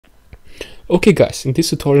Okay guys, in this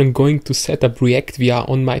tutorial I'm going to set up React VR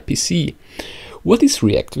on my PC. What is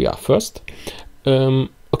React VR first?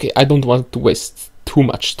 Okay, I don't want to waste too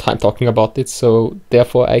much time talking about it, so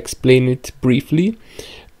therefore I explain it briefly.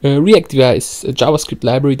 React VR is a JavaScript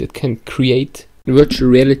library that can create virtual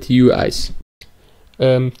reality UIs,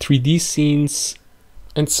 3D scenes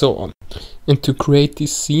and so on. And to create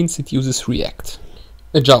these scenes it uses React,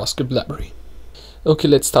 a JavaScript library. Okay,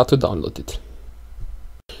 let's start to download it.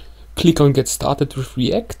 Click on Get Started with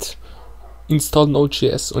React, install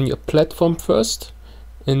Node.js on your platform first,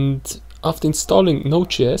 and after installing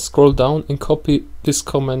Node.js, scroll down and copy this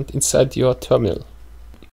command inside your terminal.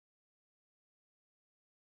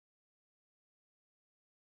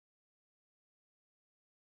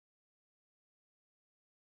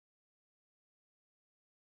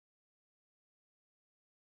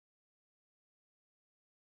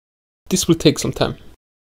 This will take some time.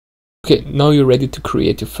 Okay, now you're ready to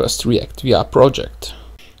create your first React VR project.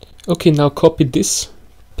 Okay, now copy this,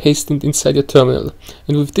 paste it inside your terminal,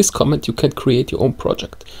 and with this command you can create your own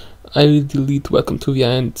project. I will delete Welcome to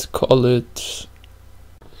VR and call it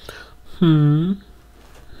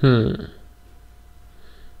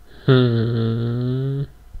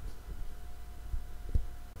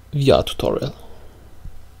VR tutorial.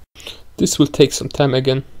 This will take some time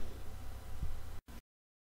again.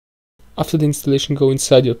 After the installation, go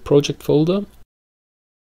inside your project folder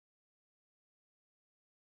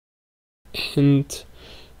and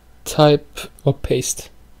type or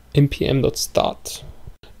paste npm.start.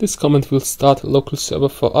 This command will start a local server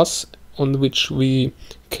for us on which we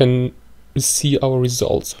can see our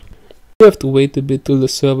results. You have to wait a bit till the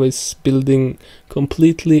server is building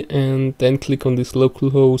completely and then click on this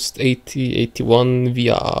localhost 8081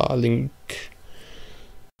 VR link.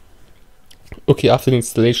 Okay, after the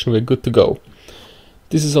installation we're good to go.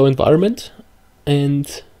 This is our environment,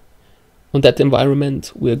 and on that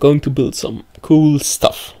environment we're going to build some cool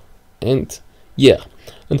stuff. And yeah,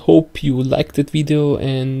 and hope you liked that video,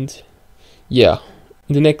 and yeah,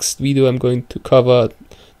 in the next video I'm going to cover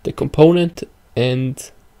the component,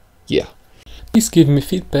 and yeah. Please give me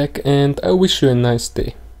feedback and I wish you a nice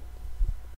day.